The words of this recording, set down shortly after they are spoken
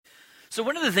So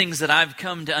one of the things that I've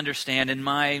come to understand in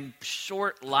my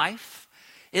short life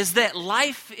is that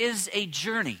life is a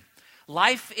journey.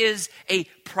 Life is a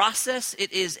process.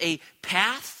 It is a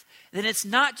path. Then it's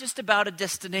not just about a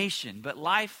destination, but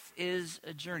life is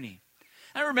a journey.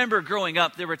 I remember growing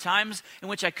up, there were times in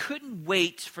which I couldn't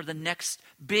wait for the next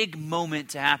big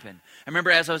moment to happen. I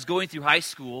remember as I was going through high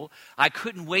school, I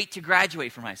couldn't wait to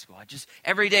graduate from high school.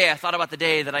 Every day I thought about the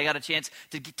day that I got a chance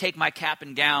to take my cap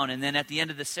and gown, and then at the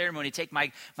end of the ceremony, take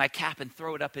my cap and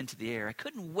throw it up into the air. I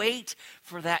couldn't wait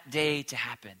for that day to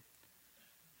happen.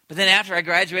 But then after I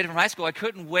graduated from high school, I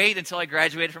couldn't wait until I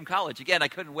graduated from college. Again, I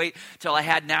couldn't wait until I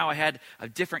had a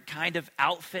different kind of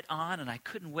outfit on, and I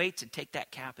couldn't wait to take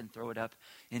that cap and throw it up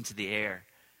into the air.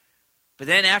 But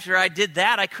then after I did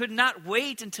that, I could not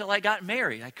wait until I got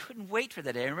married. I couldn't wait for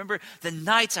that day. I remember the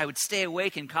nights I would stay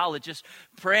awake in college just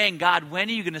praying, God, when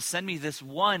are you going to send me this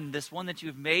one that you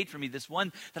have made for me, this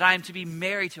one that I am to be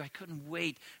married to? I couldn't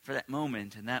wait for that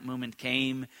moment, and that moment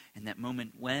came, and that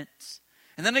moment went.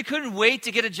 And then I couldn't wait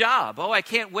to get a job. Oh, I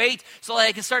can't wait so that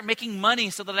I can start making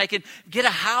money, so that I can get a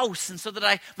house, and so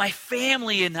that my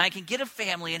family and I can get a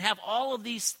family and have all of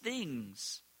these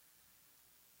things.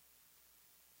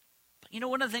 But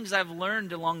one of the things I've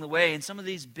learned along the way in some of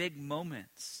these big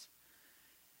moments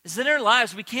is that in our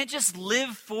lives, we can't just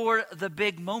live for the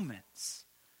big moments.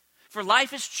 For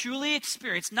life is truly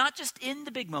experienced, not just in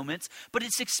the big moments, but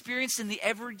it's experienced in the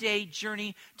everyday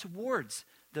journey towards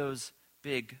those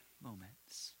big moments.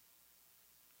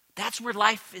 That's where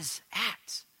life is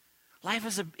at. Life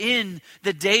is in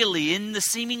the daily, in the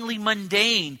seemingly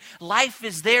mundane. Life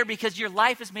is there because your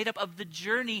life is made up of the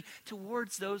journey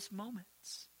towards those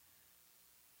moments.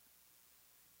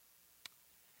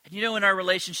 And in our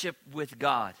relationship with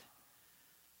God,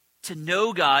 to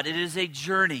know God, it is a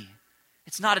journey.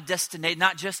 It's not just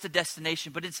a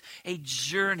destination, but it's a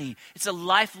journey. It's a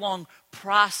lifelong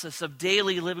process of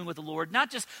daily living with the Lord,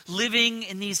 not just living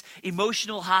in these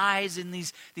emotional highs, in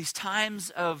these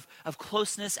times of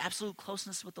closeness, absolute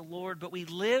closeness with the Lord, but we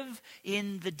live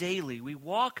in the daily. We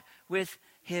walk with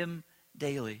Him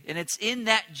daily. And it's in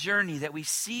that journey that we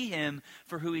see Him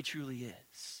for who He truly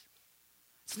is.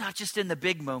 It's not just in the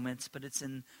big moments, but it's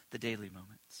in the daily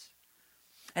moments.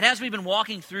 And as we've been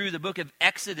walking through the book of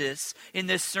Exodus in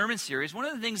this sermon series, one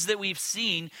of the things that we've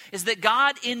seen is that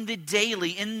God in the daily,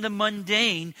 in the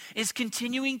mundane, is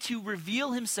continuing to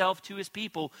reveal Himself to His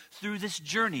people through this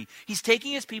journey. He's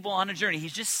taking His people on a journey.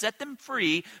 He's just set them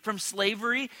free from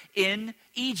slavery in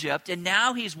Egypt, and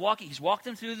now He's walked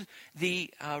them through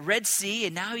the Red Sea,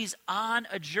 and now He's on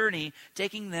a journey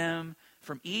taking them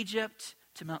from Egypt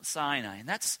to Mount Sinai. And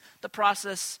that's the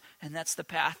process, and that's the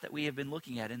path that we have been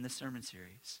looking at in this sermon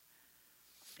series.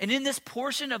 And in this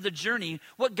portion of the journey,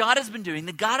 what God has been doing,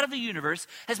 the God of the universe,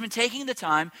 has been taking the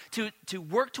time to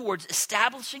work towards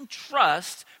establishing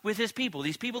trust with His people.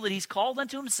 These people that He's called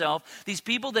unto Himself, these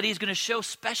people that He's going to show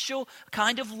special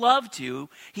kind of love to,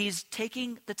 He's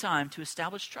taking the time to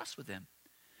establish trust with them.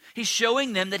 He's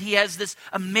showing them that He has this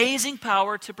amazing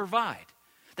power to provide.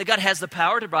 That God has the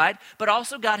power to provide, but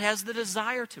also God has the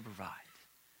desire to provide.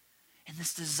 And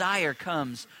this desire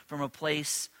comes from a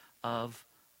place of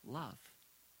love.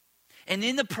 And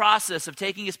in the process of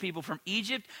taking His people from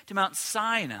Egypt to Mount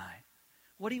Sinai,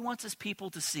 what He wants His people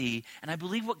to see, and I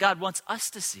believe what God wants us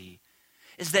to see,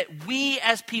 is that we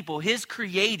as people, His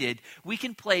created, we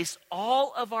can place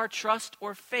all of our trust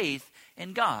or faith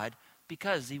in God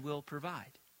because He will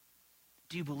provide.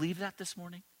 Do you believe that this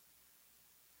morning?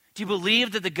 Do you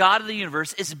believe that the God of the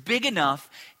universe is big enough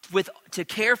to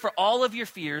care for all of your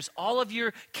fears, all of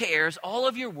your cares, all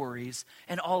of your worries,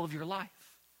 and all of your life?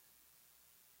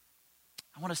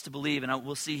 I want us to believe, and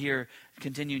we'll see here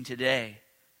continuing today,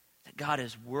 that God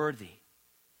is worthy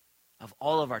of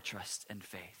all of our trust and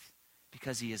faith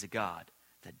because He is a God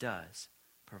that does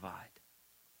provide.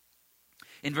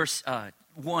 In verse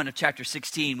 1 of chapter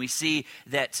 16, we see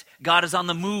that God is on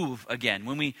the move again.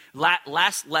 When we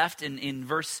last left in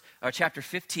chapter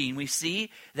 15, we see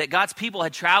that God's people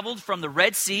had traveled from the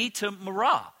Red Sea to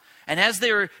Marah. And as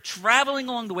they were traveling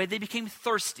along the way, they became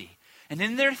thirsty. And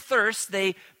in their thirst,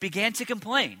 they began to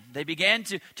complain. They began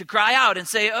to cry out and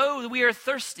say, "Oh, we are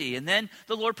thirsty." And then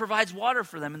the Lord provides water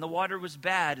for them, and the water was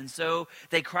bad. And so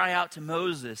they cry out to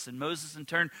Moses, and Moses in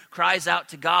turn cries out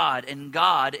to God. And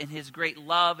God, in His great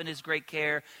love and His great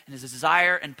care and His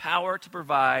desire and power to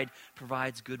provide,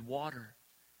 provides good water.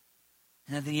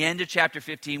 And at the end of chapter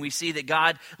 15, we see that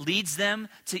God leads them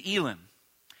to Elim.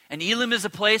 And Elim is a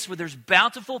place where there's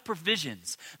bountiful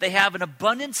provisions. They have an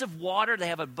abundance of water, they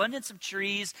have abundance of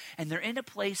trees, and they're in a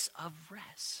place of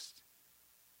rest.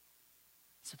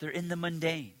 So they're in the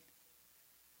mundane.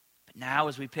 But now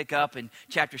as we pick up in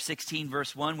chapter 16,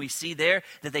 verse 1, we see there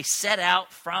that they set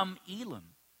out from Elim.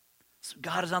 So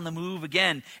God is on the move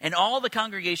again. And all the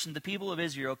congregation, the people of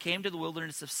Israel, came to the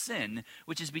wilderness of Sin,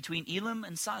 which is between Elim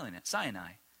and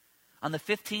Sinai, on the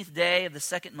 15th day of the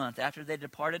second month after they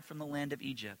departed from the land of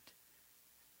Egypt.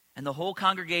 And the whole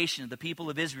congregation of the people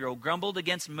of Israel grumbled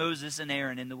against Moses and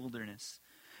Aaron in the wilderness.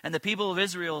 And the people of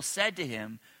Israel said to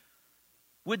him,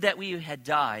 would that we had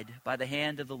died by the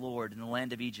hand of the Lord in the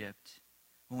land of Egypt,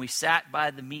 when we sat by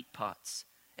the meat pots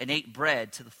and ate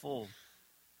bread to the full.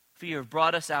 For you have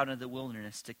brought us out into the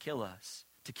wilderness to kill us,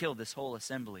 to kill this whole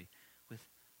assembly with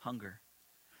hunger.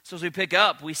 So as we pick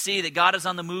up, we see that God is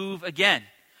on the move again.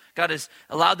 God has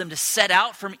allowed them to set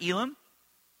out from Elim,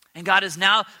 and God is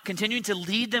now continuing to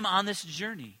lead them on this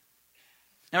journey.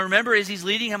 Now remember, as he's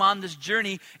leading him on this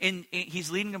journey, he's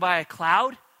leading them by a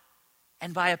cloud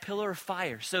and by a pillar of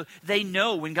fire. So they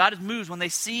know when God moves, when they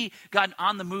see God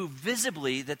on the move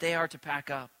visibly, that they are to pack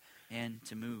up and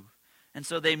to move. And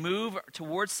so they move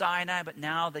towards Sinai, but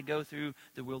now they go through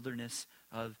the wilderness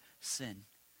of Sin.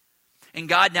 And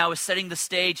God now is setting the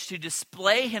stage to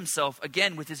display himself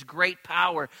again with his great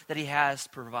power that he has to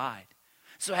provide.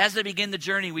 So as they begin the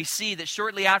journey, we see that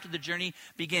shortly after the journey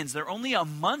begins, they're only a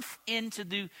month into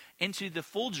the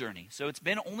full journey. So it's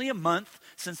been only a month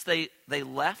since they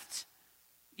left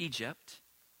Egypt.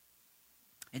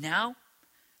 And now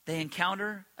they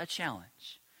encounter a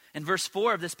challenge. And verse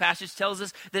 4 of this passage tells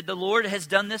us that the Lord has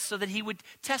done this so that he would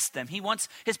test them. He wants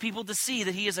his people to see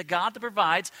that he is a God that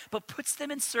provides, but puts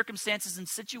them in circumstances and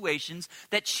situations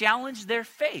that challenge their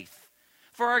faith.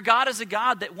 For our God is a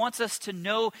God that wants us to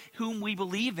know whom we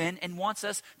believe in and wants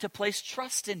us to place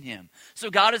trust in him. So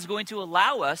God is going to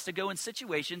allow us to go in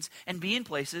situations and be in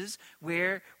places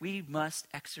where we must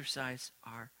exercise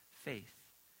our faith.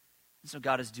 And so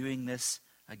God is doing this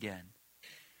again.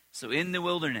 So in the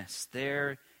wilderness,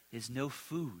 there is no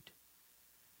food.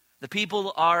 The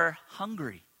people are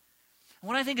hungry. And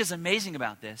what I think is amazing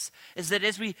about this is that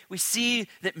as we see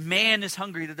that man is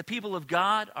hungry, that the people of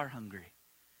God are hungry.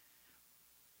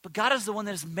 But God is the one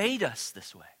that has made us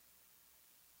this way.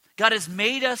 God has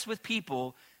made us with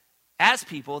people, as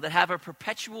people that have a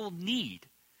perpetual need.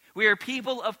 We are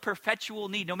people of perpetual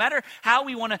need. No matter how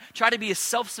we want to try to be as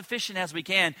self-sufficient as we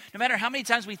can, no matter how many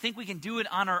times we think we can do it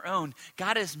on our own,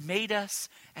 God has made us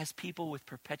as people with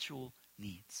perpetual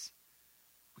needs.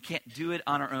 We can't do it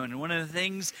on our own. And one of the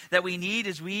things that we need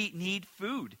is we need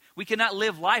food. We cannot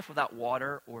live life without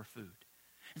water or food.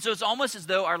 And so it's almost as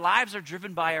though our lives are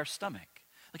driven by our stomach.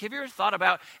 Like, have you ever thought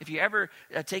about if you're ever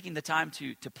taking the time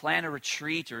to plan a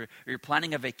retreat or you're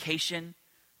planning a vacation?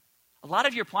 A lot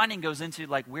of your planning goes into,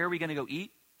 like, where are we going to go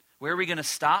eat? Where are we going to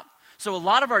stop? So a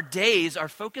lot of our days are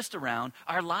focused around,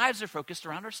 our lives are focused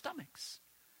around our stomachs.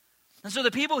 And so the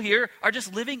people here are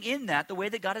just living in that the way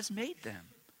that God has made them.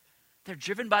 They're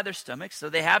driven by their stomachs, so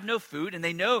they have no food, and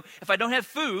they know if I don't have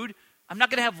food, I'm not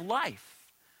going to have life.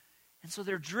 And so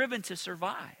they're driven to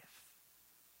survive.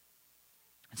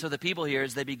 And so the people here,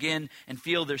 as they begin and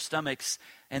feel their stomachs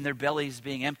and their bellies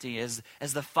being empty, as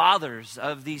the fathers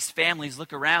of these families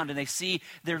look around and they see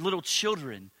their little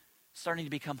children starting to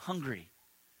become hungry,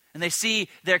 and they see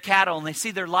their cattle and they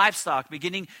see their livestock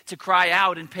beginning to cry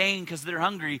out in pain because they're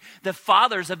hungry, the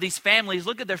fathers of these families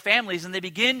look at their families and they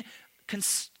begin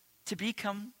to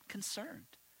become concerned.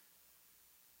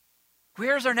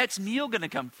 Where's our next meal going to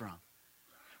come from?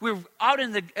 We're out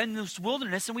in this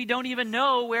wilderness and we don't even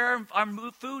know where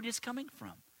our food is coming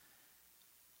from.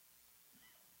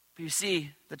 But you see,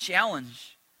 the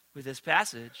challenge with this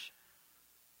passage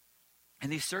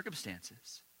and these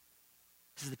circumstances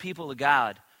is the people of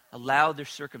God allowed their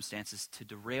circumstances to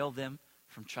derail them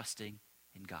from trusting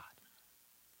in God.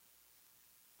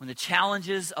 When the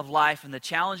challenges of life and the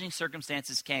challenging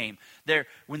circumstances came,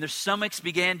 when their stomachs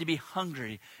began to be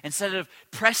hungry, instead of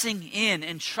pressing in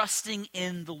and trusting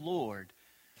in the Lord,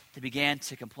 they began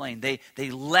to complain. They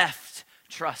left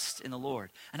trust in the Lord.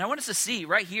 And I want us to see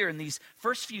right here in these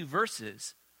first few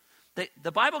verses that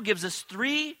the Bible gives us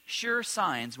 3 sure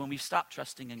signs when we've stopped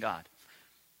trusting in God.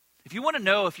 If you want to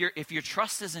know if your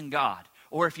trust is in God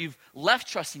or if you've left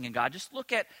trusting in God, just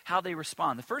look at how they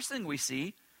respond. The first thing we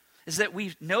see is that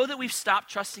we know that we've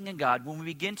stopped trusting in God when we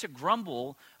begin to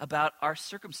grumble about our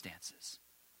circumstances.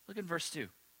 Look at verse 2.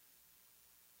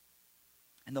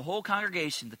 And the whole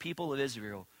congregation, the people of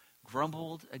Israel,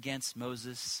 grumbled against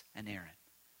Moses and Aaron.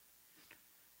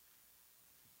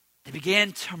 They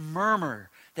began to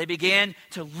murmur. They began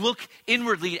to look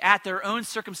inwardly at their own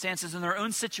circumstances and their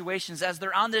own situations as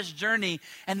they're on this journey,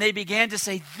 and they began to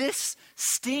say, "This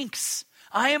stinks.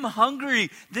 I am hungry.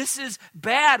 This is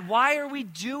bad. Why are we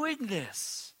doing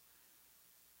this?"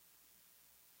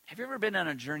 Have you ever been on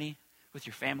a journey with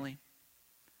your family?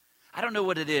 I don't know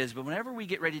what it is, but whenever we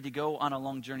get ready to go on a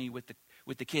long journey with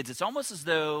the kids, it's almost as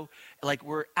though like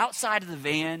we're outside of the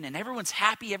van and everyone's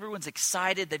happy, everyone's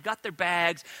excited, they've got their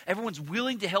bags, everyone's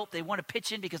willing to help, they want to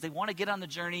pitch in because they want to get on the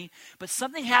journey. But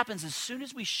something happens as soon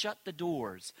as we shut the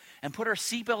doors and put our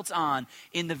seatbelts on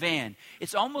in the van.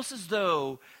 It's almost as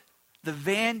though the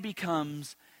van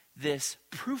becomes this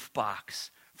proof box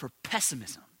for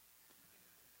pessimism.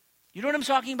 You know what I'm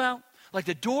talking about? Like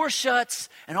the door shuts,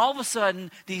 and all of a sudden,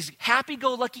 these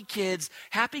happy-go-lucky kids,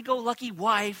 happy-go-lucky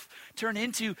wife turn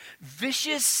into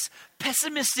vicious,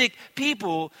 pessimistic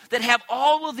people that have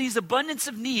all of these abundance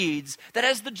of needs that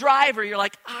as the driver, you're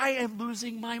like, I am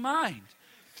losing my mind.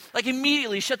 Like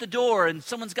immediately shut the door and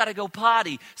someone's got to go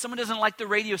potty. Someone doesn't like the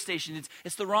radio station.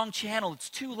 It's the wrong channel. It's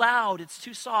too loud. It's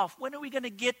too soft. When are we going to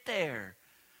get there?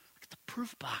 Look at the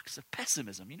proof box of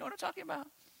pessimism. You know what I'm talking about?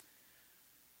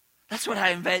 That's what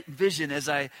I envision as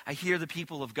I hear the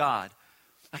people of God.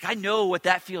 Like I know what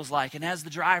that feels like. And as the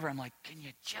driver, I'm like, can you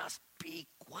just be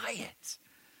quiet?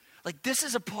 Like this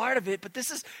is a part of it, but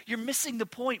you're missing the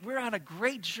point. We're on a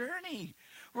great journey.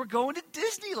 We're going to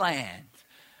Disneyland.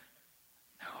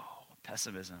 No,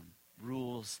 pessimism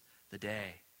rules the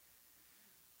day.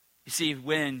 You see,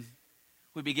 when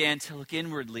we began to look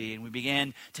inwardly and we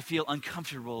began to feel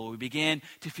uncomfortable, we began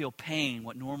to feel pain,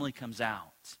 what normally comes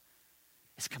out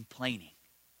is complaining.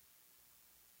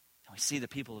 And we see the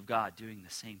people of God doing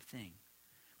the same thing.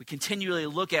 We continually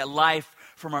look at life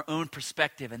from our own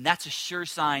perspective, and that's a sure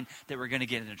sign that we're going to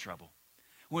get into trouble.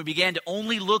 When we began to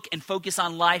only look and focus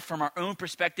on life from our own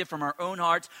perspective, from our own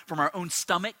hearts, from our own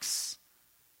stomachs,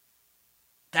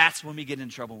 that's when we get in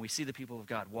trouble. We see the people of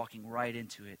God walking right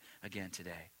into it again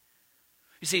today.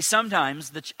 You see,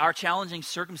 sometimes our challenging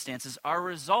circumstances are a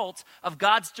result of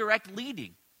God's direct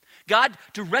leading. God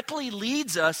directly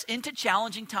leads us into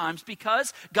challenging times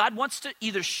because God wants to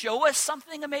either show us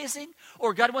something amazing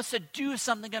or God wants to do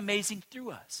something amazing through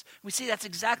us. We see that's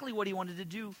exactly what he wanted to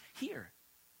do here.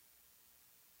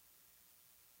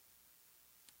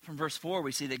 From verse 4,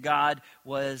 we see that God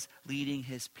was leading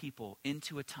his people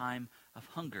into a time of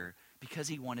hunger because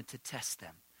he wanted to test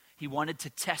them. He wanted to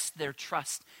test their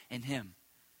trust in him.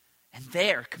 And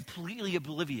they're completely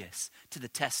oblivious to the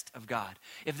test of God.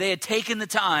 If they had taken the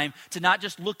time to not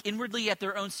just look inwardly at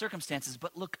their own circumstances,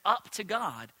 but look up to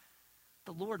God,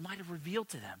 the Lord might have revealed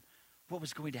to them what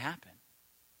was going to happen.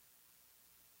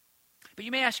 But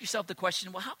you may ask yourself the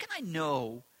question, well, how can I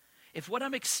know if what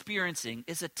I'm experiencing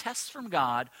is a test from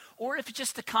God or if it's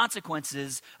just the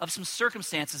consequences of some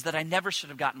circumstances that I never should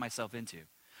have gotten myself into?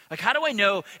 Like, how do I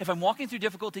know if I'm walking through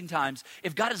difficult times,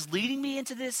 if God is leading me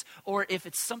into this, or if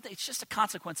it's just a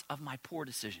consequence of my poor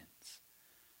decisions?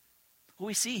 What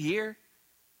we see here,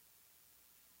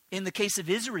 in the case of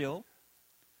Israel,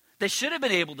 they should have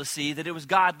been able to see that it was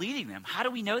God leading them. How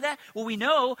do we know that? Well, we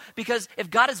know because if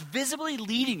God is visibly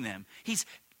leading them, he's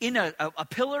in a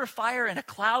pillar of fire and a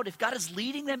cloud, if God is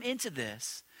leading them into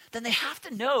this, then they have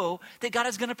to know that God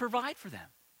is going to provide for them.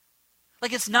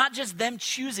 Like it's not just them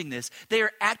choosing this. They are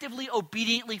actively,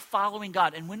 obediently following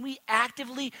God. And when we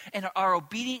actively and are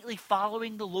obediently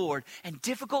following the Lord and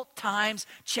difficult times,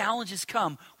 challenges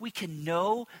come, we can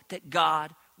know that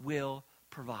God will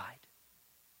provide.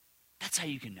 That's how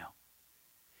you can know.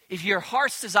 If your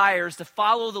heart's desire is to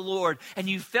follow the Lord and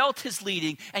you felt his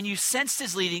leading and you sensed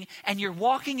his leading and you're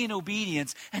walking in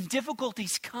obedience and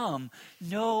difficulties come,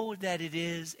 know that it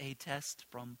is a test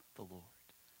from the Lord.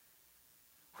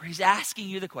 Where he's asking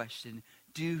you the question,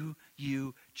 do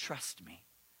you trust me?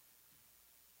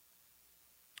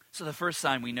 So the first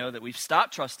sign we know that we've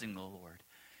stopped trusting the Lord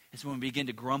is when we begin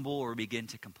to grumble or begin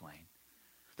to complain.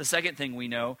 The second thing we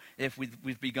know, if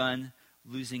we've begun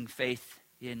losing faith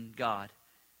in God,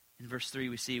 in verse 3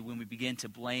 we see when we begin to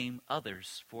blame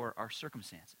others for our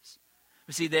circumstances.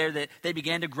 We see there that they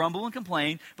began to grumble and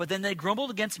complain, but then they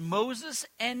grumbled against Moses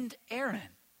and Aaron.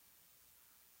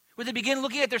 Where they begin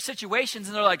looking at their situations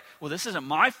and they're like, well, this isn't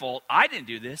my fault. I didn't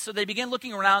do this. So they begin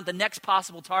looking around the next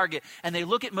possible target and they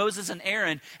look at Moses and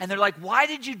Aaron and they're like, why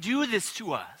did you do this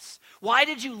to us? Why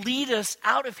did you lead us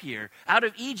out of here, out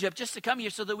of Egypt, just to come here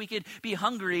so that we could be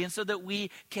hungry and so that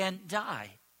we can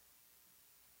die?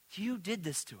 You did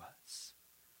this to us.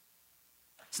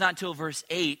 It's not until verse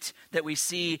 8 that we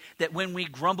see that when we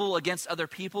grumble against other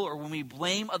people or when we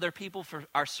blame other people for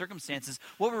our circumstances,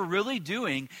 what we're really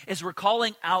doing is we're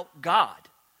calling out God.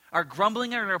 Our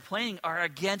grumbling and our complaining are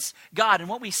against God. And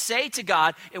what we say to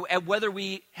God, whether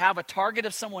we have a target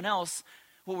of someone else,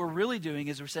 what we're really doing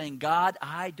is we're saying, God,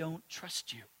 I don't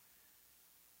trust you.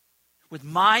 With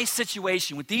my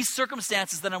situation, with these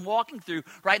circumstances that I'm walking through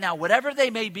right now, whatever they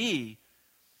may be,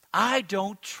 I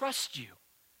don't trust you.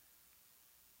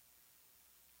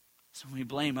 So when we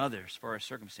blame others for our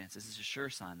circumstances, it's a sure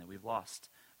sign that we've lost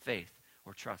faith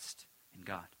or trust in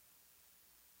God.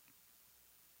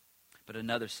 But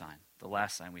another sign, the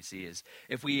last sign we see, is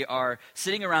if we are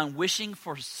sitting around wishing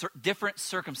for different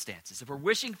circumstances, if we're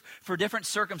wishing for different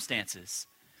circumstances,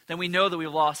 then we know that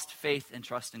we've lost faith and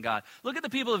trust in God. Look at the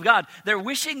people of God. They're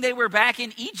wishing they were back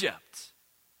in Egypt.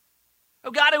 Oh,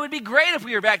 God, it would be great if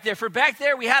we were back there. For back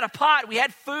there, we had a pot, we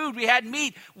had food, we had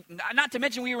meat. Not to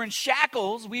mention we were in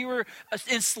shackles. We were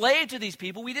enslaved to these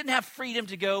people. We didn't have freedom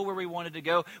to go where we wanted to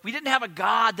go. We didn't have a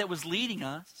God that was leading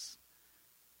us.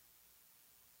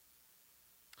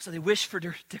 So they wish for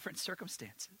different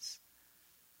circumstances.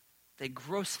 They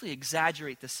grossly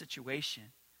exaggerate the situation.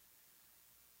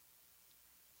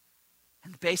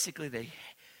 And basically they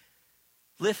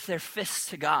lift their fists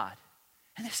to God.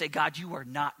 And they say, God, you are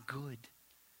not good.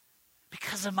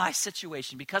 Because of my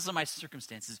situation, because of my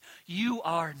circumstances, you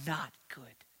are not good.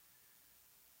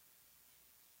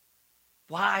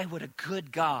 Why would a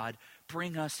good God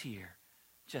bring us here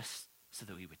just so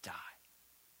that we would die?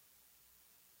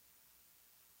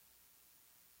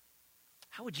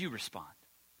 How would you respond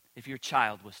if your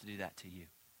child was to do that to you?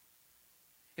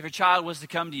 If your child was to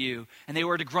come to you and they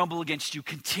were to grumble against you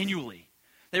continually,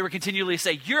 they were continually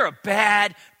say, you're a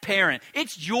bad parent.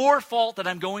 It's your fault that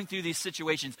I'm going through these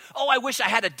situations. Oh, I wish I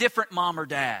had a different mom or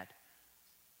dad.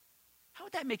 How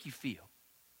would that make you feel?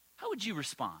 How would you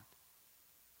respond?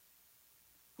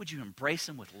 Would you embrace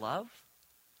them with love?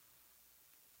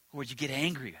 Or would you get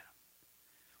angry at them?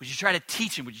 Would you try to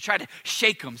teach them? Would you try to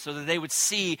shake them so that they would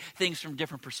see things from a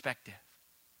different perspective?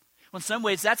 Well, in some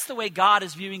ways, that's the way God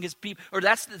is viewing his people, or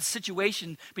that's the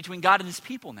situation between God and his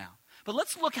people now. But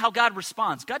let's look how God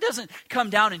responds. God doesn't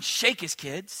come down and shake his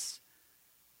kids.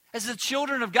 As the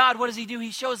children of God, what does he do?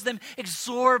 He shows them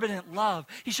exorbitant love.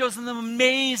 He shows them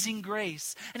amazing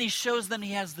grace. And he shows them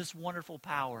he has this wonderful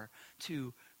power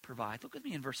to provide. Look with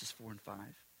me in verses 4 and 5.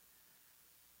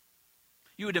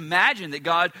 You would imagine that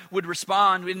God would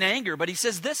respond in anger, but he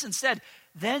says this instead.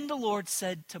 Then the Lord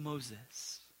said to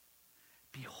Moses,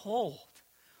 behold,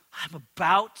 I'm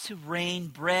about to rain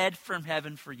bread from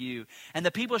heaven for you, and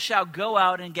the people shall go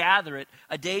out and gather it,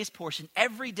 a day's portion,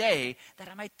 every day, that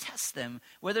I might test them,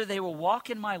 whether they will walk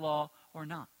in my law or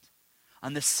not.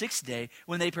 On the sixth day,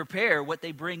 when they prepare what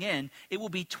they bring in, it will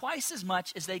be twice as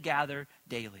much as they gather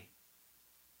daily.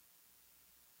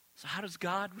 So how does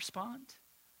God respond?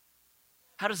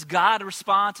 How does God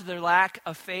respond to their lack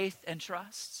of faith and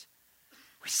trust?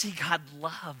 We see God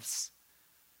loves.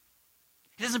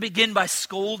 He doesn't begin by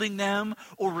scolding them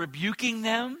or rebuking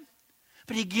them,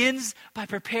 but he begins by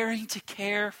preparing to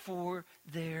care for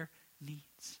their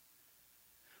needs.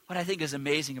 What I think is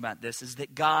amazing about this is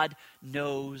that God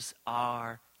knows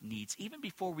our needs. Even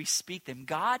before we speak them,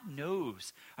 God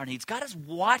knows our needs. God is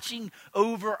watching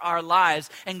over our lives,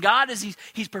 and God, as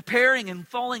he's preparing and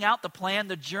falling out the plan,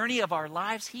 the journey of our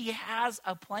lives, he has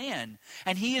a plan,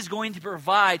 and he is going to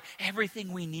provide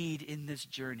everything we need in this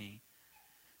journey.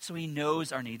 So he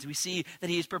knows our needs. We see that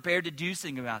he is prepared to do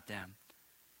something about them.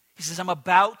 He says, I'm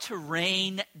about to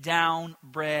rain down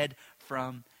bread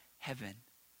from heaven.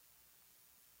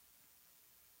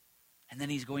 And then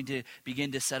he's going to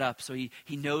begin to set up. So he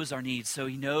knows our needs. So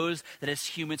he knows that as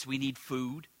humans we need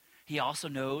food. He also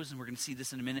knows, and we're going to see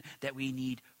this in a minute, that we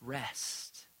need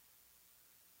rest.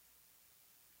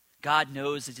 God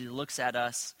knows as he looks at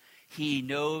us, he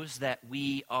knows that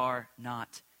we are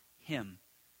not him.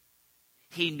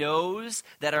 He knows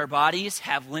that our bodies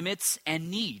have limits and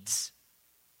needs.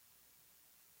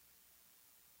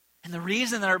 And the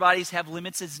reason that our bodies have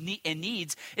limits and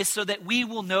needs is so that we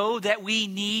will know that we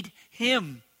need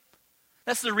him.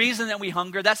 That's the reason that we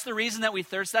hunger. That's the reason that we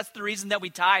thirst. That's the reason that we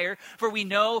tire. For we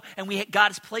know, and God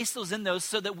has placed those in those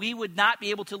so that we would not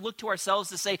be able to look to ourselves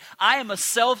to say, I am a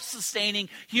self-sustaining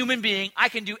human being. I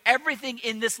can do everything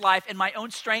in this life in my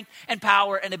own strength and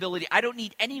power and ability. I don't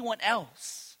need anyone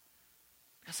else.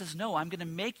 God says, no, I'm going to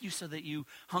make you so that you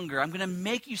hunger. I'm going to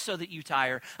make you so that you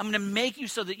tire. I'm going to make you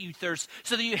so that you thirst,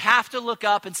 so that you have to look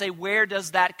up and say, where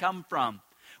does that come from?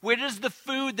 Where does the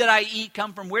food that I eat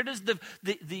come from? Where does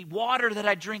the water that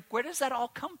I drink, where does that all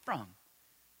come from?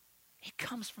 It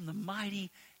comes from the mighty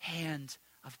hand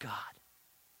of God.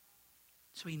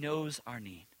 So he knows our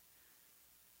need.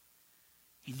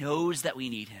 He knows that we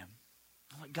need him.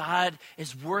 What God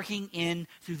is working in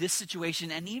through this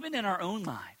situation and even in our own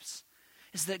lives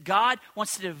is that God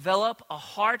wants to develop a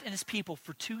heart in his people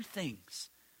for two things.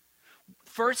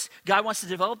 First, God wants to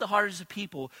develop the heart of his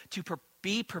people to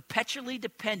be perpetually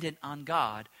dependent on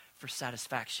God for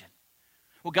satisfaction.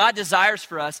 What God desires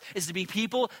for us is to be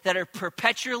people that are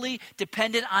perpetually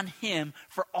dependent on him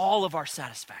for all of our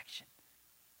satisfaction.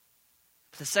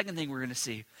 But the second thing we're going to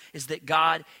see is that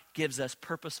God gives us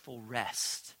purposeful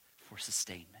rest for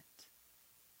sustainment.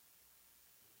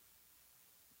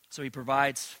 So he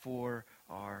provides for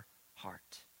our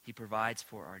heart. He provides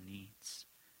for our needs.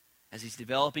 As he's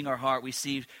developing our heart, we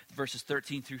see verses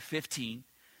 13 through 15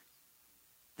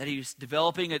 that he's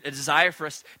developing a desire for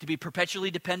us to be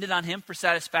perpetually dependent on him for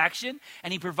satisfaction,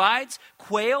 and he provides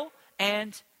quail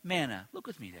and manna. Look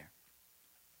with me there.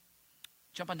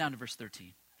 Jump on down to verse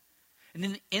 13. And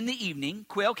then in the evening,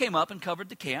 quail came up and covered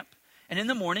the camp, and in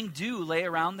the morning dew lay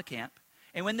around the camp.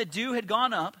 And when the dew had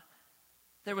gone up,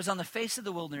 there was on the face of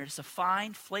the wilderness a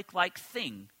fine flake-like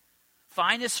thing,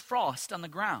 fine as frost on the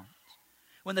ground.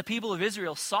 When the people of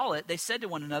Israel saw it, they said to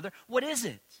one another, "What is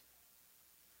it?"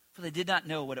 For they did not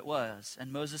know what it was.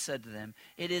 And Moses said to them,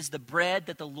 "It is the bread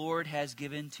that the Lord has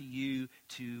given to you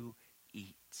to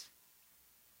eat."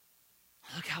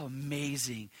 Look how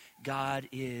amazing God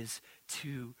is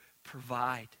to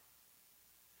provide.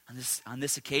 On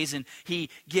this occasion, he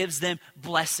gives them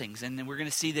blessings. And we're going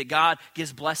to see that God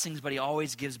gives blessings, but he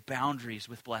always gives boundaries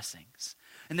with blessings.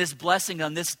 And this blessing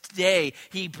on this day,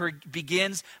 he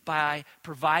begins by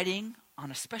providing,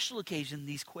 on a special occasion,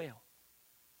 these quail.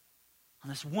 On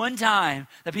this one time,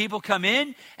 the people come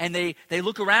in and they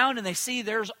look around and they see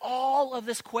there's all of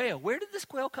this quail. Where did this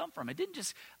quail come from? It didn't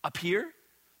just appear.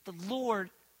 The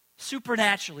Lord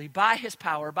supernaturally, by his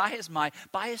power, by his might,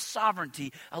 by his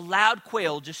sovereignty, allowed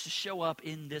quail just to show up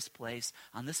in this place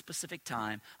on this specific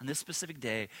time, on this specific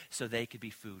day, so they could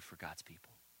be food for God's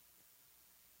people.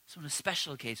 So on a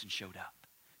special occasion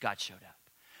God showed up.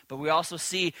 But we also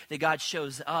see that God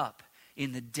shows up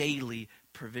in the daily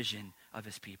provision of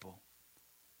his people.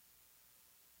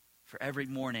 For every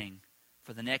morning,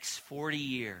 for the next 40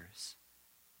 years,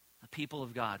 the people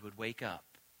of God would wake up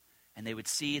and they would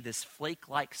see this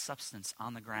flake-like substance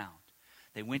on the ground.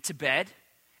 They went to bed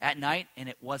at night and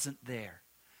it wasn't there.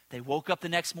 They woke up the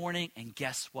next morning and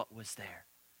guess what was there?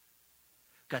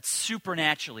 God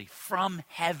supernaturally, from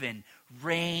heaven,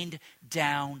 rained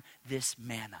down this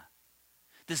manna.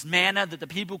 This manna that the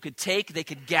people could take, they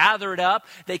could gather it up,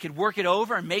 they could work it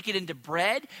over and make it into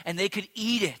bread, and they could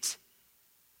eat it.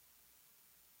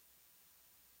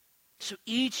 So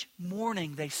each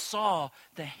morning they saw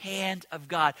the hand of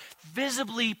God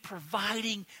visibly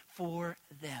providing for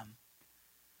them.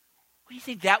 What do you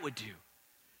think that would do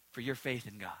for your faith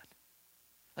in God?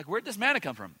 Like, where'd this manna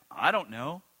come from? I don't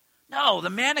know. No, the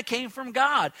manna came from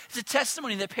God. It's a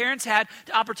testimony that parents had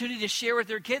the opportunity to share with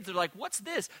their kids. They're like, what's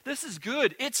this? This is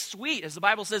good. It's sweet. As the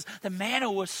Bible says, the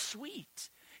manna was sweet.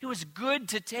 It was good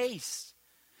to taste.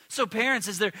 So parents,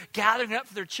 as they're gathering it up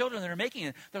for their children that are making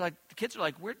it, the kids are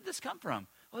like, where did this come from?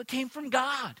 Well, it came from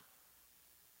God.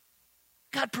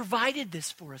 God provided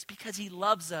this for us because he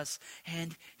loves us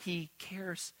and he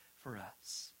cares for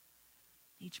us.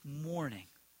 Each morning,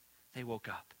 they woke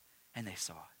up and they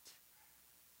saw it.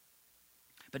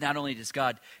 But not only does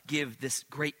God give this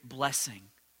great blessing,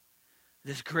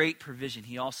 this great provision,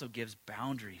 he also gives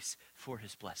boundaries for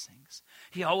his blessings.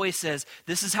 He always says,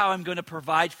 this is how I'm going to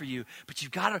provide for you, but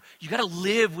you've got to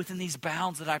live within these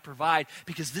bounds that I provide,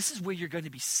 because this is where you're going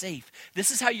to be safe.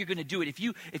 This is how you're going to do it. If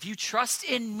you trust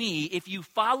in me, if you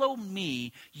follow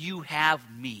me, you have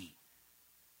me.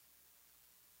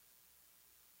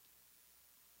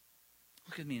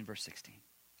 Look at me in verse 16.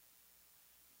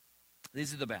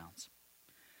 These are the bounds.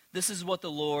 This is what the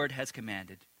Lord has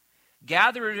commanded.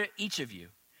 Gather each of you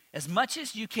as much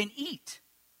as you can eat.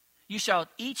 You shall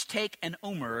each take an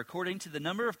omer according to the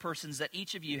number of persons that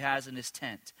each of you has in his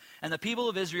tent. And the people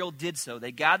of Israel did so.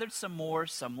 They gathered some more,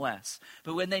 some less.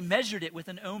 But when they measured it with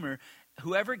an omer,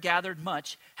 whoever gathered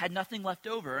much had nothing left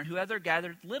over, and whoever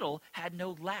gathered little had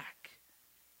no lack.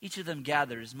 Each of them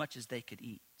gathered as much as they could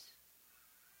eat.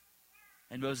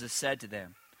 And Moses said to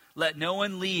them, let no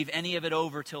one leave any of it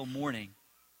over till morning.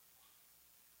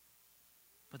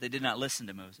 But they did not listen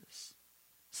to Moses.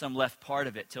 Some left part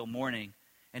of it till morning,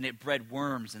 and it bred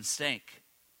worms and stank.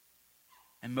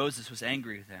 And Moses was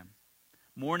angry with them.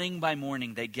 Morning by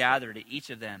morning they gathered, each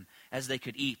of them, as they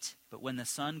could eat. But when the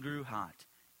sun grew hot,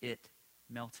 it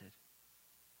melted.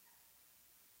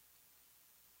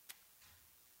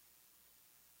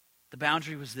 The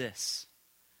boundary was this: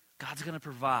 God's going to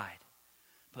provide,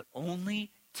 but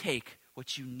only take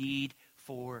what you need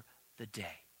for the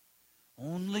day.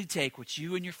 Only take what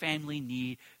you and your family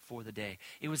need for the day.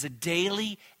 It was a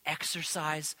daily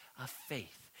exercise of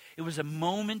faith. It was a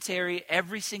momentary,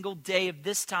 every single day of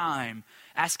this time,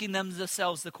 asking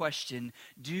themselves the question,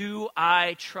 do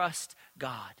I trust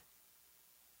God?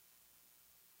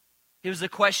 It was a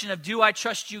question of, do I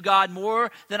trust you, God,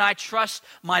 more than I trust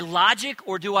my logic,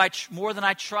 or do I more than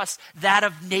I trust that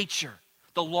of nature,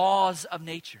 the laws of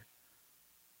nature?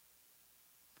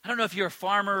 I don't know if you're a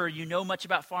farmer or you know much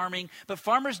about farming, but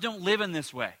farmers don't live in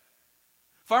this way.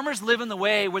 Farmers live in the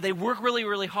way where they work really,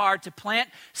 really hard to plant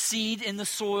seed in the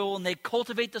soil, and they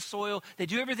cultivate the soil. They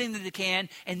do everything that they can,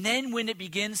 and then when it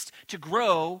begins to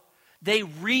grow, they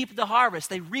reap the harvest.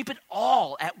 They reap it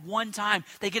all at one time.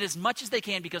 They get as much as they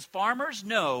can because farmers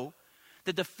know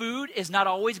that the food is not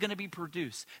always going to be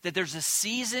produced, that there's a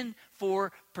season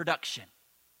for production.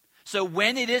 So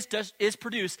when it is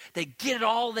produced, they get it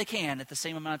all they can at the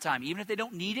same amount of time. Even if they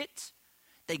don't need it,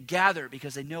 they gather it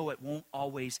because they know it won't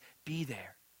always be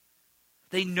there.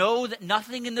 They know that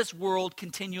nothing in this world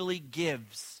continually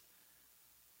gives.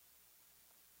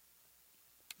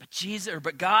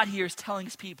 But God here is telling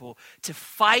his people to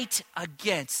fight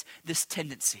against this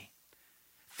tendency.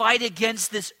 Fight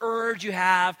against this urge you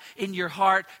have in your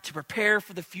heart to prepare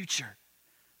for the future.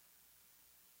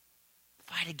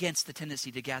 Fight against the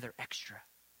tendency to gather extra.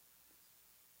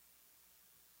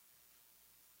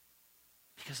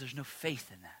 Because there's no faith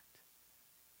in that.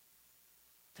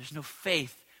 There's no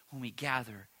faith when we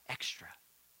gather extra.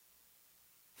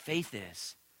 Faith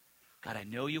is, God, I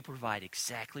know you'll provide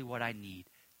exactly what I need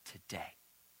today.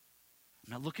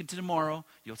 I'm not looking to tomorrow.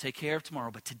 You'll take care of tomorrow.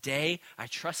 But today, I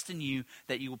trust in you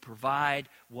that you will provide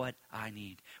what I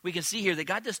need. We can see here that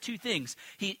God does two things.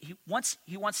 He wants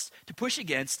to push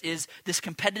against is this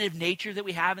competitive nature that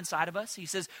we have inside of us. He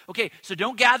says, okay, so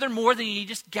don't gather more than you need.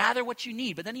 Just gather what you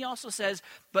need. But then he also says,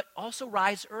 but also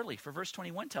rise early. For verse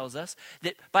 21 tells us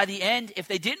that by the end, if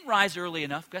they didn't rise early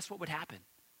enough, guess what would happen?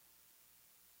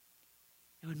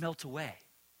 It would melt away.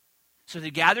 So if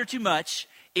they gather too much,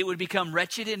 it would become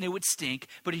wretched and it would stink.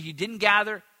 But if you didn't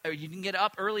gather, or you didn't get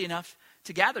up early enough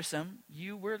to gather some,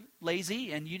 you were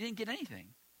lazy and you didn't get anything.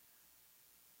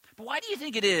 But why do you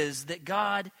think it is that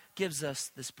God gives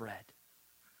us this bread?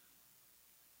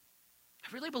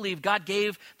 I really believe God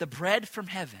gave the bread from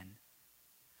heaven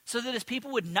so that his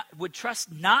people would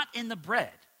trust not in the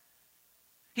bread.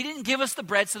 He didn't give us the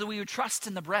bread so that we would trust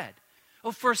in the bread.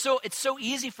 It's so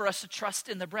easy for us to trust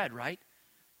in the bread, right?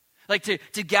 Like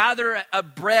to gather a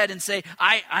bread and say,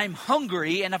 I'm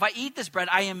hungry, and if I eat this bread,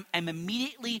 I'm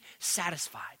immediately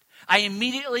satisfied. I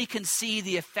immediately can see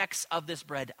the effects of this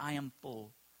bread. I am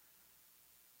full.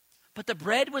 But the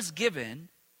bread was given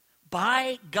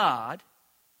by God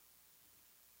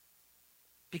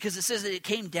because it says that it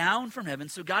came down from heaven.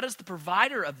 So God is the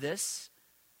provider of this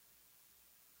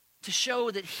to show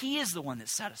that he is the one that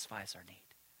satisfies our need,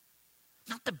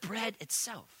 not the bread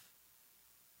itself.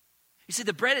 You see,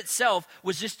 the bread itself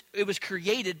was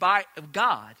created by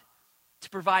God to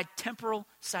provide temporal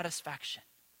satisfaction,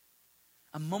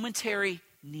 a momentary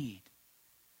need.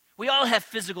 We all have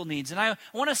physical needs, and I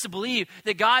want us to believe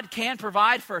that God can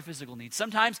provide for our physical needs.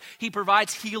 Sometimes he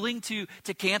provides healing to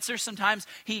cancer. Sometimes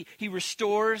he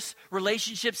restores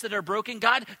relationships that are broken.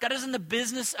 God is in the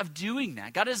business of doing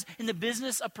that. God is in the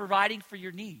business of providing for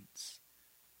your needs.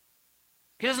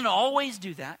 He doesn't always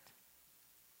do that.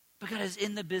 But God is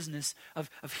in the business of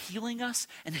healing us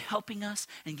and helping us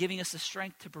and giving us the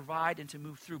strength to provide and to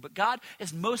move through. But God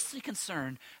is mostly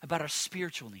concerned about our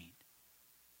spiritual need.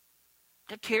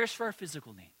 God cares for our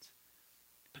physical needs.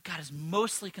 But God is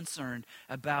mostly concerned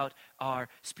about our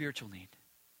spiritual need.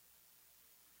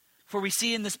 For we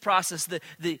see in this process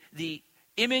the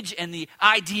image and the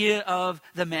idea of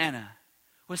the manna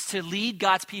was to lead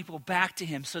God's people back to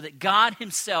him so that God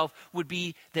himself would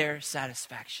be their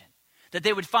satisfaction. That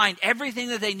they would find everything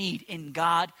that they need in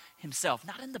God himself,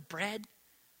 not in the bread.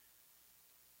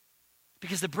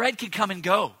 Because the bread can come and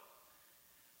go.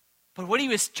 But what he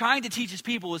was trying to teach his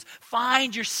people was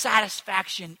find your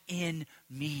satisfaction in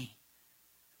me.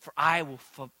 For I will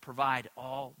provide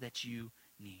all that you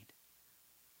need.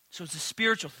 So it's a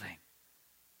spiritual thing.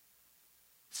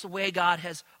 It's the way God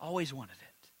has always wanted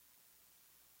it.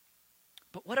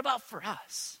 But what about for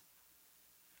us?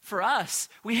 For us,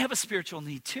 we have a spiritual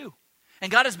need too.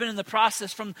 And God has been in the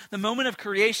process from the moment of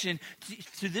creation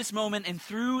to this moment and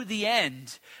through the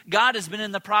end. God has been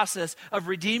in the process of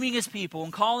redeeming his people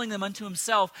and calling them unto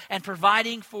himself and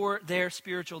providing for their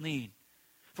spiritual need.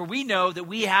 For we know that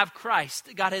we have Christ.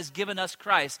 God has given us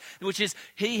Christ, which is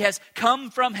he has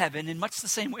come from heaven in much the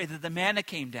same way that the manna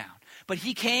came down. But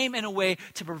he came in a way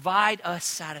to provide us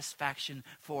satisfaction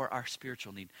for our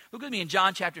spiritual need. Look with me in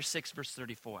John chapter 6, verse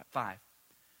 5.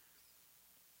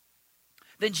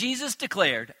 Then Jesus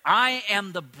declared, I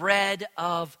am the bread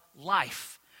of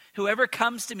life. Whoever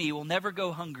comes to me will never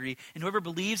go hungry, and whoever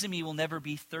believes in me will never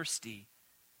be thirsty.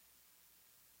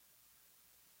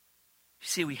 You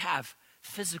see, we have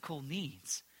physical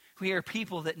needs. We are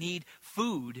people that need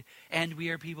food, and we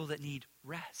are people that need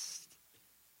rest.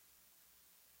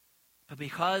 But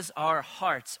because our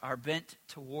hearts are bent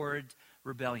toward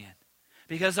rebellion,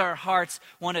 because our hearts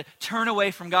want to turn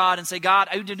away from God and say, God,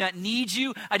 I do not need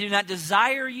you, I do not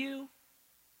desire you,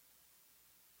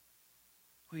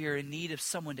 we are in need of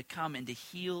someone to come and to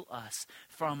heal us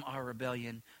from our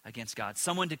rebellion against God.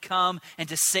 Someone to come and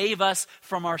to save us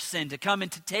from our sin, to come and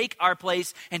to take our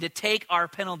place and to take our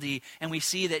penalty. And we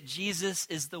see that Jesus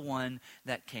is the one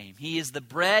that came. He is the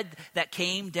bread that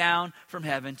came down from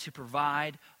heaven to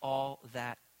provide all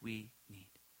that we need.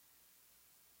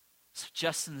 So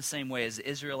just in the same way as the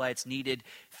Israelites needed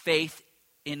faith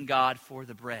in God for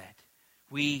the bread,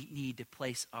 we need to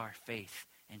place our faith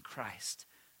in Christ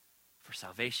for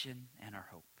salvation and our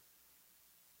hope.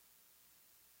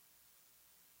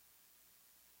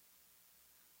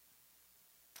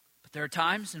 But there are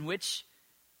times in which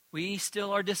we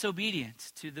still are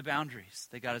disobedient to the boundaries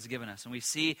that God has given us. And we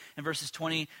see in verses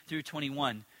 20 through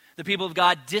 21, the people of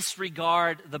God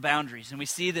disregard the boundaries. And we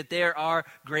see that there are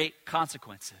great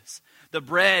consequences. The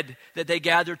bread that they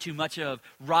gathered too much of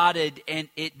rotted, and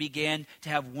it began to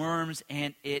have worms,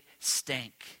 and it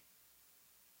stank.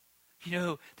 You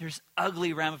know, there's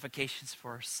ugly ramifications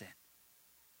for our sin.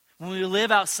 When we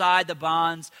live outside the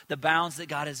bounds that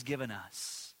God has given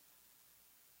us,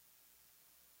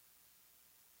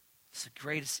 it's the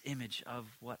greatest image of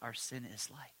what our sin is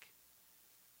like.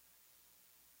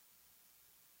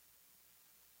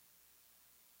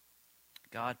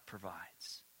 God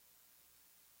provides.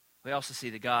 We also see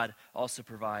that God also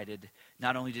provided,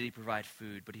 not only did he provide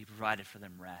food, but he provided for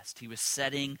them rest. He was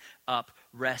setting up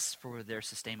rest for their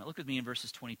sustainment. Look with me in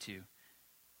verses 22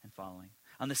 and following.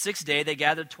 On the 6th day, they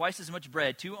gathered twice as much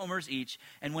bread, 2 omers each.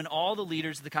 And when all the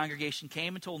leaders of the congregation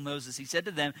came and told Moses, he said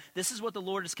to them, "This is what the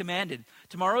Lord has commanded.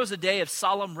 Tomorrow is a day of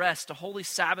solemn rest, a holy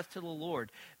Sabbath to the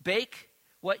Lord. Bake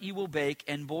what you will bake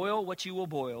and boil what you will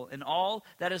boil, and all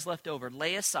that is left over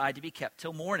lay aside to be kept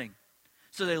till morning."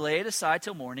 So they lay it aside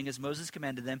till morning, as Moses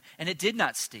commanded them, and it did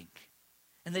not stink,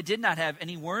 and they did not have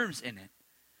any worms in it.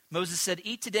 Moses said,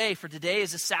 "Eat today, for today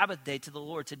is a Sabbath day to the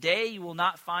Lord. Today you will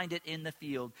not find it in the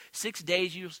field. 6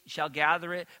 days you shall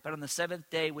gather it, but on the 7th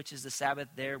day, which is the Sabbath,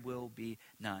 there will be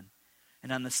none."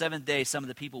 And on the 7th day, some of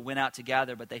the people went out to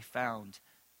gather, but they found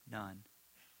none.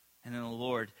 And then the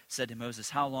Lord said to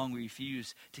Moses, "How long will you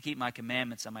refuse to keep my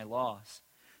commandments and my laws?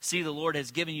 See, the Lord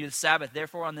has given you the Sabbath.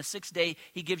 Therefore, on the 6th day,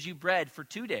 he gives you bread for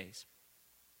 2 days.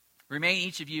 Remain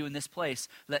each of you in this place.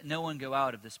 Let no one go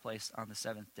out of this place on the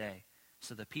 7th day."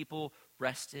 So the people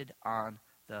rested on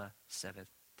the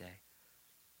 7th day.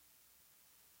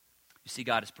 You see,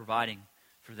 God is providing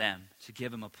for them to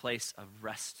give them a place of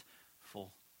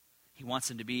restful. He wants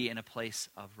them to be in a place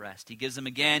of rest. He gives them,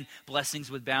 again, blessings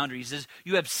with boundaries. He says,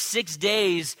 you have 6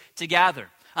 days to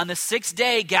gather. On the 6th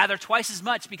day, gather twice as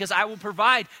much, because I will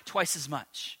provide twice as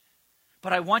much.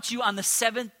 But I want you on the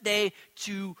 7th day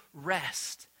to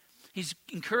rest. He's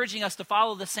encouraging us to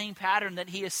follow the same pattern that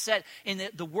he has set in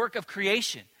the work of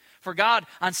creation. For God,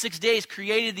 on 6 days,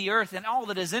 created the earth and all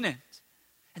that is in it.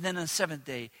 And then on the 7th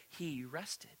day, he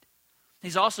rested.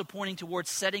 He's also pointing towards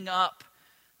setting up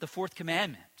the 4th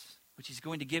commandment, which he's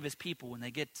going to give his people when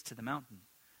they get to the mountain.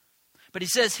 But he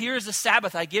says, "Here's the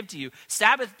Sabbath I give to you."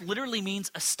 Sabbath literally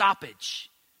means a stoppage.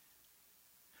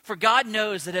 For God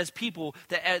knows that as people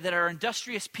that are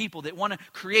industrious people that want to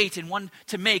create and want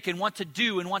to make and want to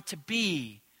do and want to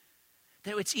be,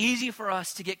 that it's easy for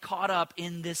us to get caught up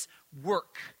in this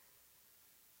work.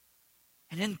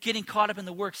 And in getting caught up in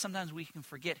the work, sometimes we can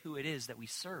forget who it is that we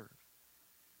serve.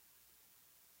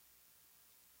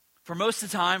 For most of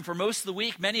the time, for most of the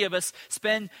week, many of us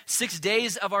spend 6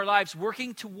 days of our lives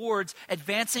working towards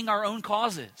advancing our own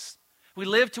causes. We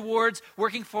live towards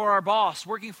working for our boss,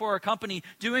 working for our company,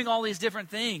 doing all these different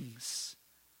things.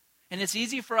 And it's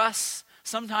easy for us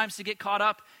sometimes to get caught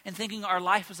up in thinking our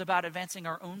life is about advancing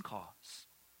our own cause.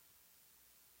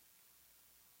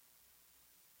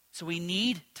 So we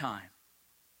need time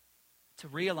to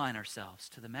realign ourselves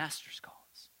to the Master's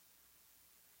cause.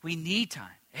 We need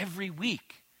time every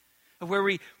week where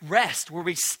we rest, where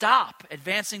we stop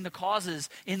advancing the causes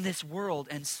in this world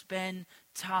and spend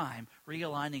time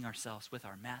realigning ourselves with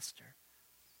our Master.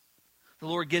 The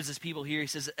Lord gives his people here, he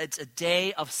says, it's a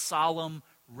day of solemn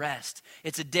rest.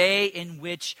 It's a day in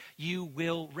which you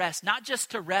will rest. Not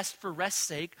just to rest for rest's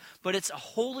sake, but it's a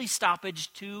holy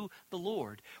stoppage to the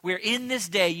Lord. Where in this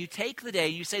day, you take the day,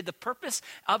 you say, the purpose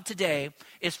of today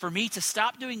is for me to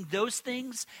stop doing those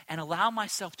things and allow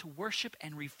myself to worship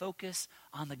and refocus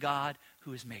on the God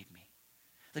who has made me.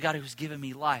 The God who has given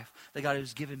me life. The God who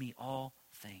has given me all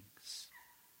things.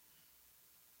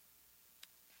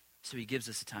 So he gives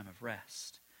us a time of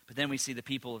rest. But then we see the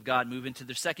people of God move into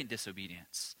their second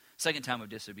time of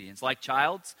disobedience. Like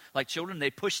children,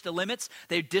 they push the limits.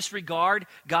 They disregard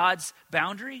God's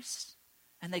boundaries.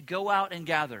 And they go out and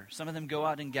gather. Some of them go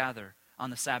out and gather on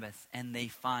the Sabbath, and they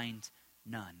find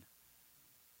none.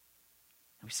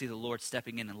 And we see the Lord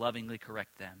stepping in and lovingly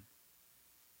correct them.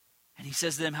 And he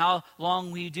says to them, how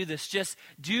long will you do this? Just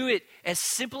do it as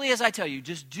simply as I tell you.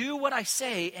 Just do what I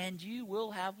say, and you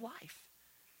will have life.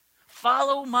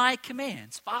 Follow my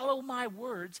commands. Follow my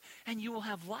words, and you will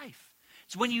have life.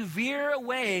 It's when you veer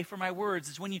away from my words.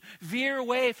 It's when you veer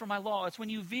away from my law. It's when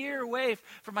you veer away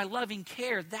from my loving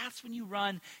care. That's when you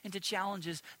run into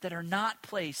challenges that are not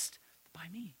placed by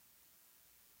me.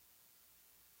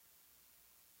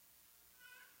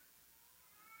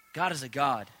 God is a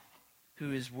God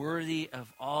who is worthy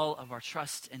of all of our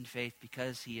trust and faith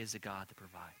because he is a God that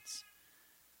provides.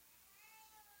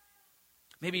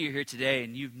 Maybe you're here today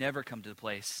and you've never come to the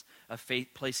place of faith,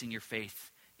 placing your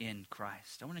faith in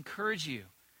Christ. I want to encourage you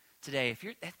today, if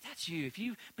that's you, if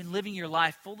you've been living your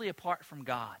life fully apart from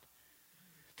God,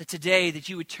 that today that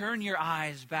you would turn your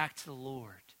eyes back to the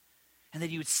Lord and that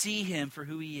you would see him for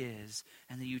who he is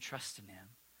and that you trust in him.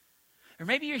 Or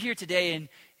maybe you're here today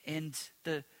and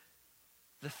the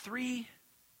three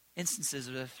instances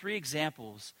or the three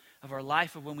examples of our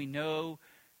life of when we know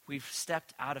we've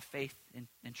stepped out of faith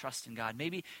and trust in God.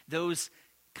 Maybe those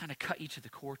kind of cut you to the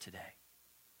core today.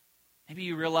 Maybe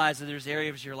you realize that there's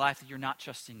areas of your life that you're not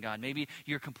trusting God. Maybe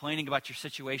you're complaining about your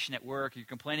situation at work. You're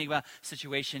complaining about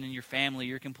situation in your family.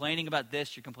 You're complaining about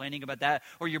this. You're complaining about that.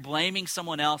 Or you're blaming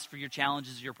someone else for your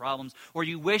challenges, your problems. Or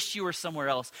you wish you were somewhere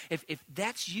else. If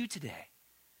that's you today,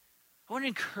 I want to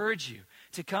encourage you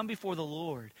to come before the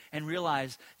Lord and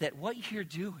realize that what you're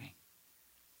doing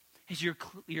is you're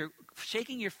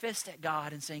shaking your fist at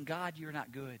God and saying, God, you're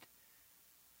not good.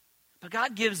 But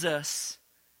God gives us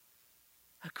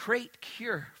a great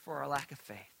cure for our lack of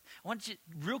faith. I want you,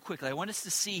 real quickly, I want us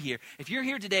to see here. If you're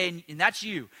here today and that's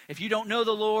you, if you don't know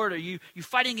the Lord or you're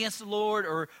fighting against the Lord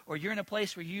or you're in a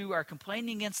place where you are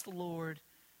complaining against the Lord,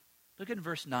 look at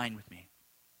verse 9 with me.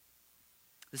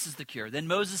 This is the cure. Then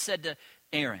Moses said to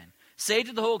Aaron, say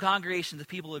to the whole congregation of the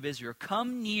people of Israel,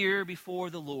 come near before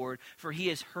the Lord, for he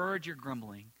has heard your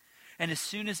grumbling. And as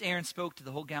soon as Aaron spoke to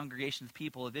the whole congregation of the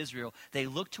people of Israel, they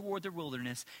looked toward the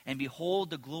wilderness, and behold,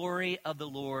 the glory of the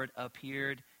Lord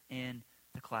appeared in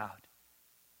the cloud.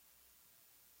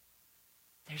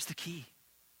 There's the key.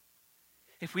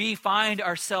 If we find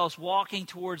ourselves walking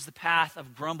towards the path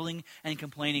of grumbling and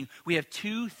complaining, we have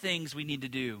two things we need to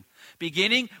do.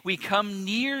 Beginning, we come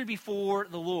near before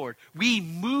the Lord. We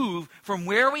move from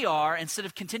where we are, instead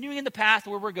of continuing in the path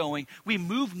where we're going, we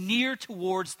move near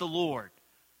towards the Lord.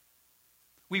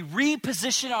 We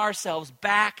reposition ourselves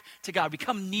back to God. We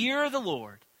come near the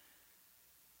Lord.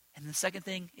 And the second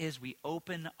thing is we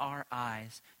open our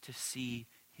eyes to see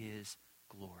his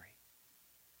glory.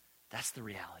 That's the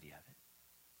reality of it.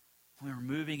 When we're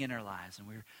moving in our lives and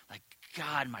we're like,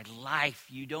 God, my life,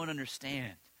 you don't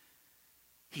understand.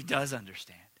 He does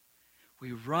understand.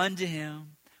 We run to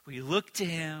him, we look to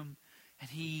him, and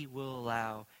he will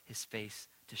allow his face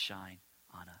to shine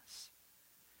on us.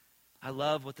 I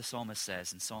love what the psalmist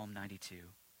says in Psalm 92.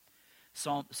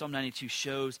 Psalm 92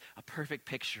 shows a perfect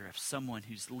picture of someone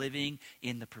who's living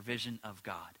in the provision of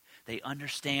God. They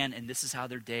understand, and this is how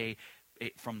their day,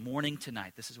 from morning to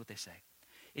night, this is what they say.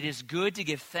 It is good to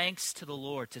give thanks to the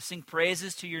Lord, to sing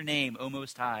praises to your name, O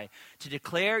Most High, to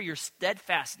declare your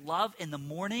steadfast love in the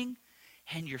morning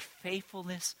and your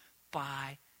faithfulness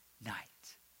by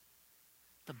night.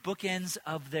 The bookends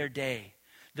of their day.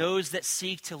 Those that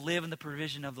seek to live in the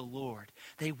provision of the Lord.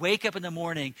 They wake up in the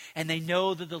morning and they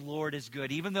know that the Lord is good.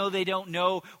 Even though they don't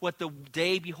know what the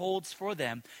day beholds for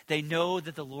them, they know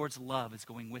that the Lord's love is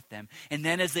going with them. And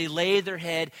then as they lay their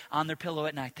head on their pillow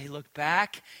at night, they look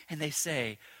back and they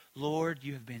say, Lord,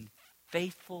 you have been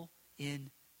faithful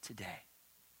in today.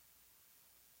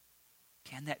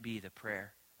 Can that be the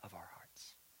prayer of our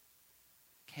hearts?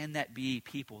 Can that be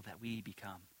people that we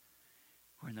become?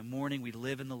 Where in the morning we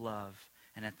live in the love,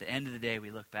 and at the end of the day, we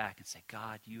look back and say,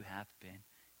 God, you have been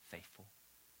faithful.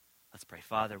 Let's pray.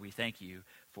 Father, we thank you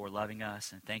for loving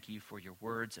us and thank you for your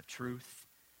words of truth.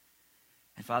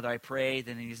 And Father, I pray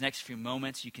that in these next few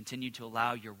moments, you continue to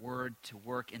allow your word to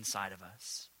work inside of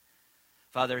us.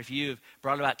 Father, if you've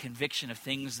brought about conviction of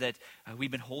things that we've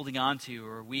been holding on to,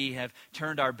 or we have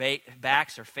turned our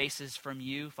backs or faces from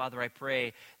you, Father, I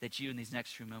pray that you in these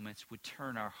next few moments would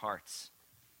turn our hearts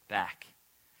back.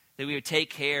 that we would take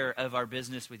care of our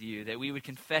business with you, that we would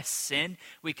confess sin,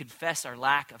 we confess our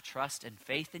lack of trust and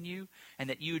faith in you, and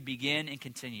that you would begin and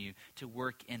continue to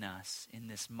work in us in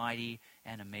this mighty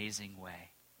and amazing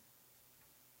way.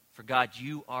 For God,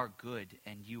 you are good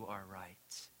and you are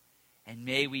right. And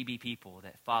may we be people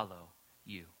that follow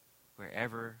you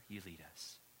wherever you lead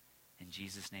us. In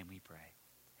Jesus' name we pray.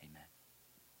 Amen.